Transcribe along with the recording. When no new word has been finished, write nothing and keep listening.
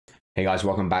Hey guys,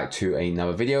 welcome back to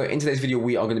another video. In today's video,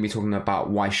 we are going to be talking about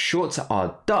why shorts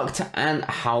are ducked and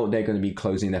how they're going to be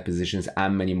closing their positions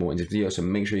and many more in this video. So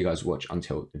make sure you guys watch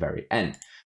until the very end.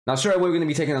 Now, straight away, we're going to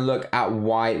be taking a look at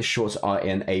why shorts are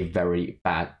in a very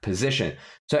bad position.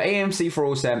 So AMC for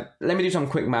all said, let me do some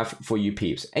quick math for you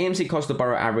peeps. AMC cost to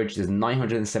borrow average is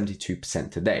 972%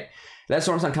 today. Let's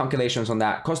run some calculations on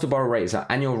that. Cost to borrow rate is an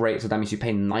annual rate, so that means you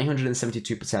pay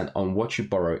 972% on what you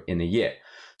borrow in a year.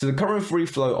 So the current free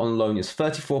float on loan is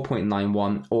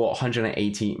 34.91 or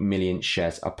 180 million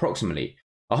shares approximately.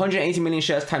 180 million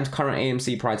shares times current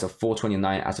AMC price of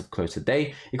 $4.29 as of close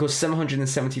today equals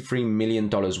 $773 million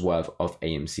worth of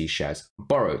AMC shares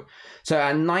borrowed. So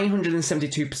at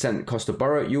 972% cost to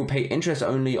borrow, you will pay interest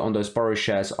only on those borrowed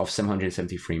shares of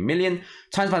 773 million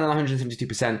times by the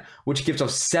 972%, which gives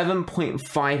us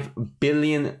 $7.5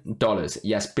 billion.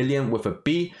 Yes, billion with a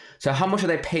B. So how much are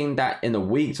they paying that in a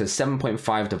week? So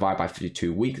 7.5 divided by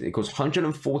 52 weeks equals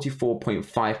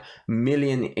 144.5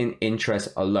 million in interest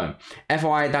alone.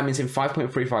 FYI, that means in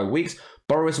 5.35 weeks,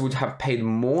 borrowers would have paid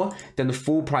more than the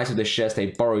full price of the shares they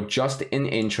borrowed just in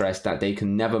interest that they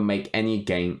can never make any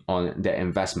gain on their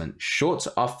investment. Shorts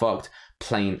are fucked,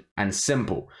 plain and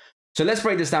simple. So let's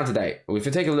break this down today. If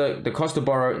you take a look, the cost to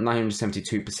borrow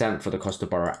 972% for the cost to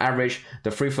borrow average,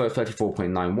 the free float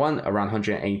 34.91, around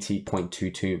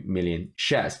 180.22 million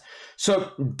shares.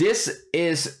 So this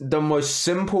is the most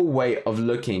simple way of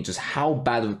looking just how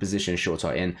bad of a position shorts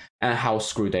are in and how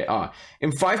screwed they are.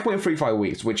 In 5.35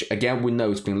 weeks, which again we know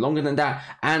it's been longer than that,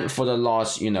 and for the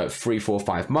last 3, 4,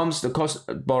 5 months, the cost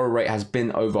borrow rate has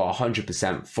been over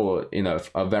 100% for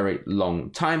a very long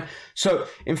time. So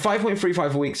in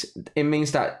 5.35 weeks, it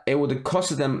means that it would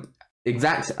cost them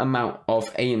exact amount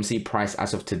of AMC price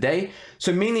as of today.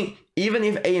 So meaning even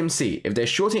if AMC, if they're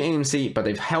shorting AMC, but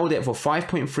they've held it for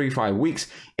 5.35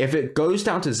 weeks, if it goes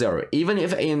down to zero, even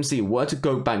if AMC were to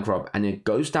go bankrupt and it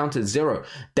goes down to zero,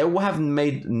 they will have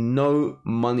made no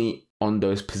money on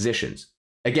those positions.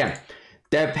 Again,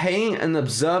 they're paying an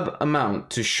absurd amount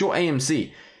to short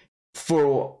AMC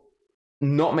for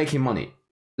not making money.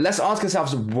 Let's ask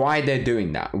ourselves why they're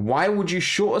doing that. Why would you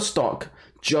short a stock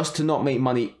just to not make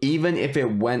money, even if it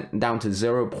went down to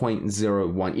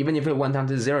 0.01, even if it went down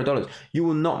to $0, you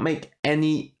will not make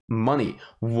any money.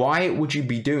 Why would you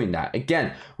be doing that?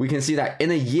 Again, we can see that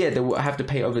in a year, they will have to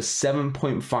pay over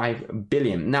 7.5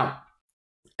 billion. Now,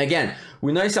 again,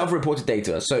 we know self-reported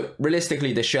data, so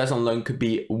realistically, the shares on loan could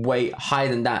be way higher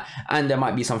than that, and there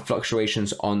might be some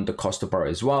fluctuations on the cost to borrow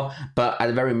as well. But at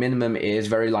the very minimum, it is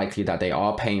very likely that they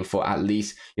are paying for at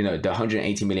least the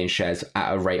 180 million shares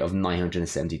at a rate of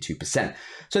 972%.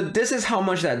 So this is how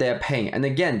much that they're paying, and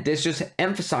again, this just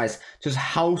emphasizes just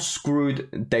how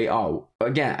screwed they are.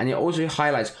 Again, and it also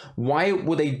highlights why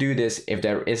would they do this if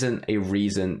there isn't a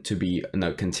reason to be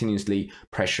continuously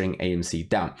pressuring AMC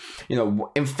down.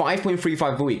 In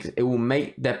 5.35 weeks, it will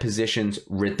make their positions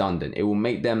redundant. It will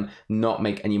make them not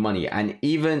make any money. And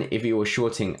even if you were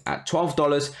shorting at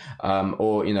 $12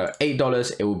 or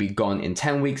 $8, it will be gone in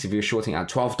 10 weeks. If you're shorting at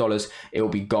 $12, it will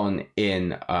be gone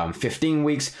in 15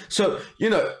 weeks. So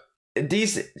it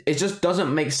just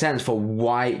doesn't make sense for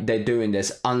why they're doing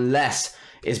this, unless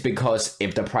it's because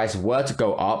if the price were to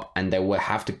go up and they would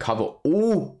have to cover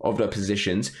all of the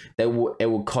positions, it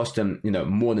will cost them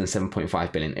more than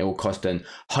 7.5 billion. It will cost them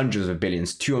hundreds of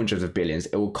billions, 200 of billions.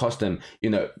 It will cost them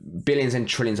billions and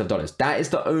trillions of dollars. That is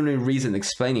the only reason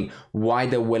explaining why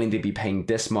they're willing to be paying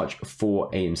this much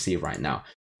for AMC right now.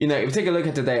 If you take a look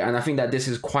at today, and I think that this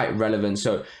is quite relevant.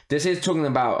 So this is talking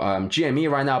about GME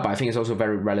right now, but I think it's also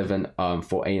very relevant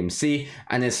for AMC.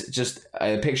 And it's just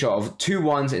a picture of 2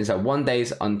 ones inside 1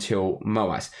 days until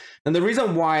MOAS. And the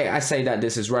reason why I say that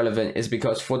this is relevant is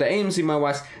because for the AMC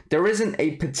MOAS, there isn't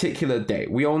a particular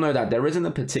date. We all know that there isn't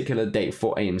a particular date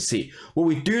for AMC. What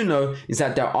we do know is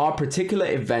that there are particular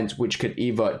events which could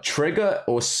either trigger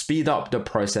or speed up the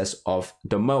process of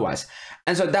the MOAS.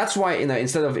 And so that's why,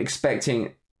 instead of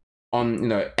expecting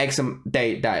on X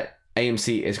day that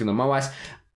AMC is going to MOAS,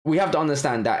 we have to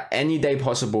understand that any day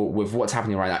possible with what's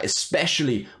happening right now,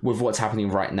 especially with what's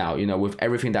happening right now, with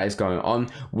everything that is going on,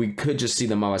 we could just see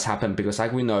the MOAS happen, because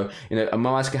like we know, a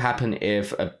MOAS could happen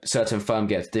if a certain firm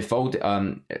gets default,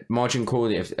 margin call.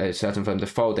 If a certain firm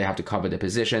default, they have to cover their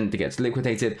position, it gets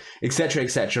liquidated, etc.,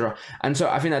 etc. And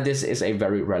so I think that this is a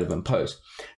very relevant post.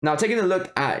 Now, taking a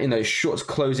look at shorts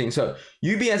closing, so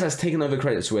UBS has taken over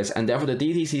Credit Suisse, and therefore the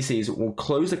DTCCs will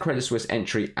close the Credit Suisse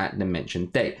entry at the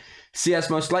mentioned date. CS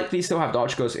most likely still have the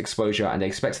Archegos exposure, and they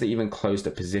expect to even close the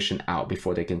position out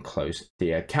before they can close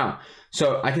the account.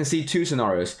 So I can see 2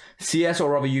 scenarios. CS,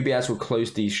 or rather UBS, will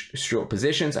close these short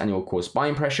positions and it will cause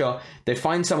buying pressure. They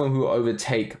find someone who will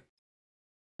overtake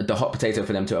the hot potato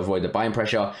for them to avoid the buying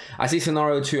pressure. I see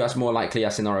scenario 2 as more likely,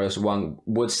 as scenarios 1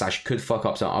 would / could fuck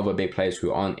up some other big players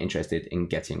who aren't interested in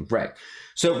getting wrecked.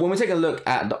 So when we take a look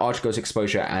at the Archegos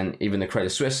exposure and even the Credit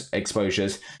Suisse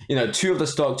exposures, you know, 2 of the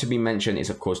stock to be mentioned is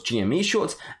of course GME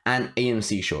shorts and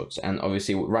AMC shorts. And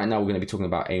obviously right now we're going to be talking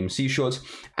about AMC shorts,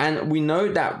 and we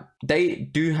know that they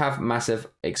do have massive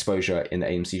exposure in the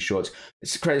AMC shorts.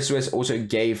 Credit Suisse also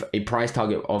gave a price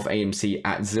target of AMC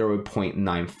at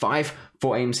 0.95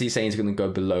 for AMC, saying it's going to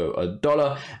go below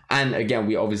 $1. And again,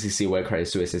 we obviously see where Credit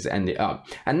Suisse has ended up.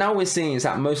 And now we're seeing is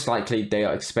that most likely they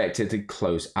are expected to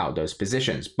close out those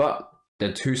positions. But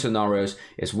the 2 scenarios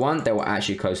is 1, they will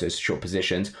actually close those short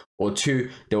positions, or 2,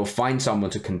 they will find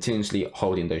someone to continuously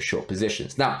hold in those short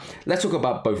positions. Now, let's talk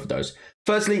about both of those.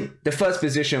 Firstly, the first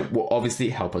position will obviously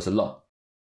help us a lot.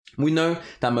 We know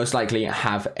that most likely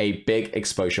have a big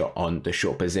exposure on the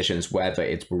short positions, whether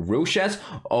it's with real shares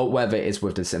or whether it's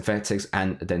with the synthetics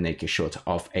and the naked short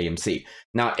of AMC.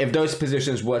 Now, if those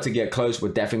positions were to get closed, we're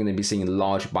definitely going to be seeing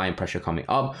large buying pressure coming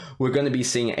up. We're going to be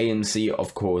seeing AMC,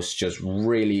 of course, just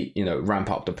really, you know,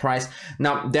 ramp up the price.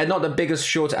 Now, they're not the biggest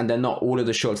shorts and they're not all of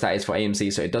the shorts that is for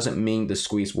AMC, so it doesn't mean the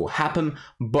squeeze will happen.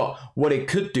 But what it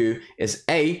could do is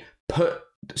put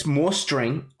more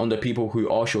strain on the people who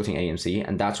are shorting AMC,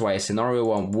 and that's why scenario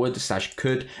 1 would /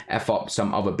 could F up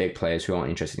some other big players who aren't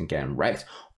interested in getting wrecked,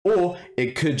 or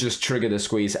it could just trigger the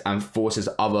squeeze and forces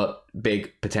other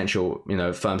big potential, you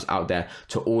know, firms out there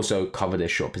to also cover their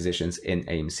short positions in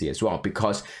AMC as well,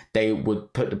 because they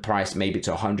would put the price maybe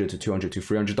to $100 to $200 to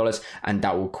 $300, and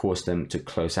that will cause them to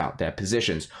close out their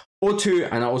positions. Or 2,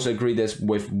 and I also agree this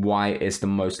with why it's the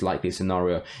most likely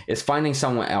scenario, is finding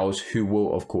someone else who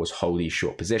will of course hold these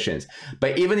short positions.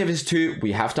 But even if it's 2,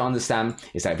 we have to understand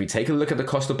is that if we take a look at the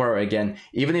cost of borrow again,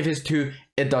 even if it's 2,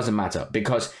 it doesn't matter,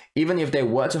 because even if they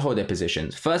were to hold their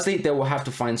positions, firstly, they will have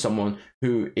to find someone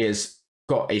who is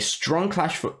got a strong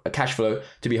cash flow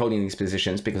to be holding these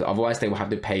positions, because otherwise they will have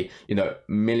to pay, you know,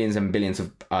 millions and billions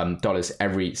of dollars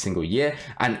every single year,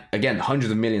 and again hundreds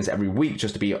of millions every week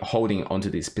just to be holding onto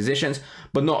these positions.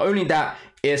 But not only that,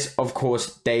 is of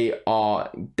course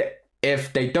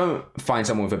if they don't find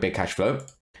someone with a big cash flow,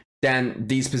 then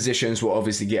these positions will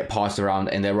obviously get passed around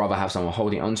and they'd rather have someone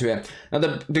holding onto it. Now,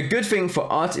 the good thing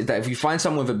for us is that if we find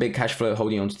someone with a big cash flow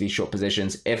holding onto these short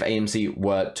positions, if AMC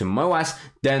were to MOAS,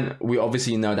 then we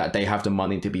obviously know that they have the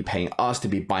money to be paying us to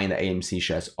be buying the AMC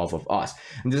shares off of us.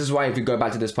 And this is why, if you go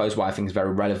back to this post, what I think is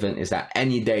very relevant is that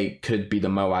any day could be the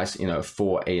MOAS, you know,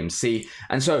 for AMC.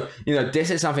 And so, you know, this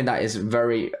is something that is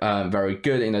very, very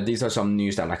good. You know, these are some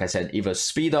news that, like I said, either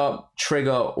speed up,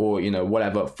 trigger, or, you know,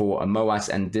 whatever for a MOAS.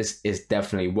 And this is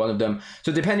definitely one of them.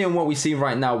 So depending on what we see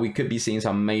right now, we could be seeing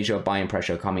some major buying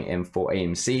pressure coming in for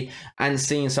AMC, and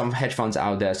seeing some hedge funds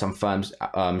out there, some firms,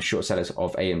 short sellers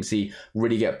of AMC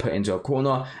really get put into a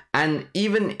corner. And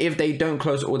even if they don't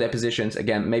close all their positions,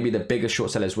 again, maybe the biggest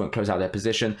short sellers won't close out their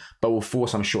position, but will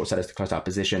force some short sellers to close out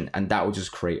position, and that will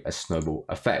just create a snowball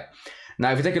effect.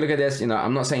 Now, if you take a look at this, you know,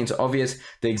 I'm not saying it's obvious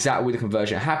the exact way the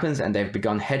conversion happens, and they've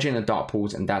begun hedging the dark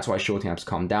pools, and that's why shorting has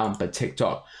come down, but ticked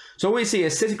up. So what we see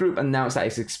is Citigroup announced that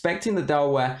it's expecting the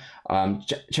Delaware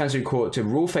Chancery Court to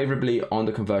rule favorably on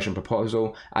the conversion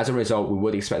proposal. As a result, we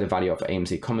would expect the value of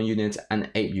AMC common units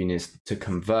and 8 units to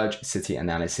converge, Citi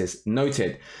analysis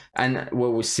noted. And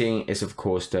what we're seeing is, of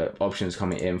course, the options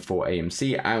coming in for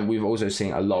AMC, and we've also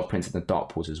seen a lot of prints in the dark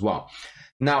pools as well.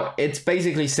 Now, it's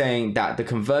basically saying that the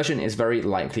conversion is very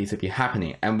likely to be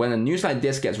happening. And when a news like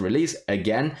this gets released,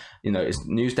 again, you know, it's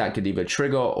news that could either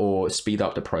trigger or speed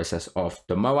up the process of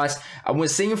the MOAS. And we're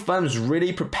seeing firms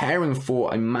really preparing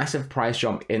for a massive price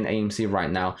jump in AMC right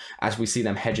now as we see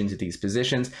them hedge into these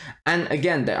positions. And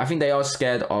again, I think they are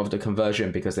scared of the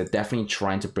conversion because they're definitely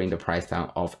trying to bring the price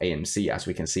down of AMC, as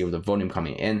we can see with the volume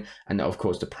coming in and of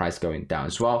course the price going down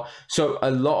as well. So a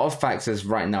lot of factors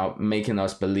right now making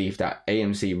us believe that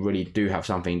AMC really do have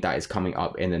something that is coming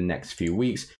up in the next few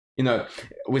weeks. You know,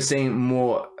 we're seeing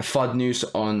more FUD news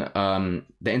on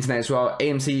the internet as well.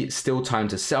 AMC still time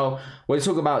to sell. When we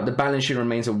talk about the balance sheet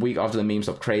remains a week after the meme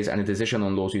stock craze, and a decision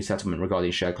on lawsuit settlement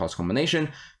regarding share class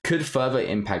combination could further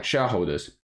impact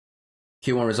shareholders.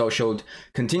 Q1 results showed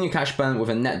continued cash burn with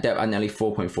a net debt at nearly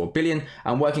 4.4 billion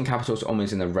and working capital is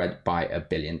almost in the red by $1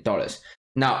 billion.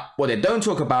 Now, what they don't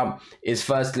talk about is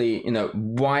firstly, you know,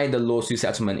 why the lawsuit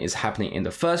settlement is happening in the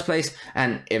first place.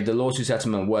 And if the lawsuit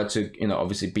settlement were to, you know,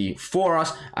 obviously be for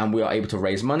us and we are able to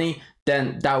raise money,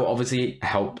 then that will obviously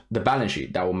help the balance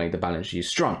sheet. That will make the balance sheet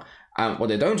strong. And what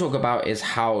they don't talk about is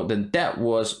how the debt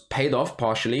was paid off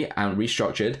partially and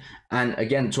restructured. And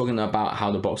again, talking about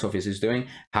how the box office is doing,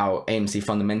 how AMC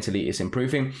fundamentally is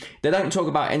improving. They don't talk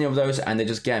about any of those, and they're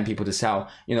just getting people to sell.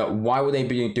 You know, why would they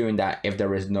be doing that if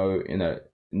there is no,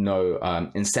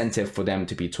 no incentive for them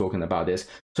to be talking about this?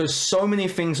 So many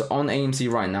things on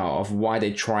AMC right now of why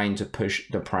they're trying to push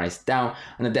the price down.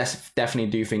 And I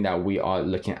definitely do think that we are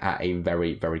looking at a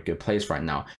very, very good place right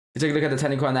now. If you take a look at the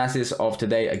technical analysis of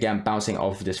today, again, bouncing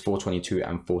off this 422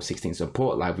 and 416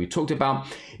 support like we talked about.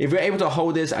 If we're able to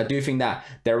hold this, I do think that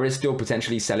there is still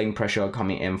potentially selling pressure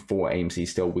coming in for AMC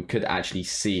still. We could actually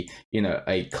see, you know,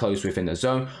 a close within the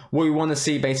zone. What we want to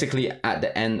see basically at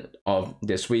the end of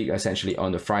this week, essentially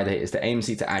on the Friday, is the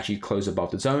AMC to actually close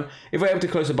above the zone. If we're able to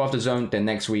close above the zone, then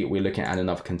next week we're looking at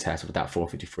another contest with that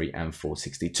 453 and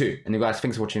 462. And you guys,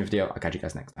 thanks for watching the video. I'll catch you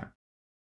guys next time.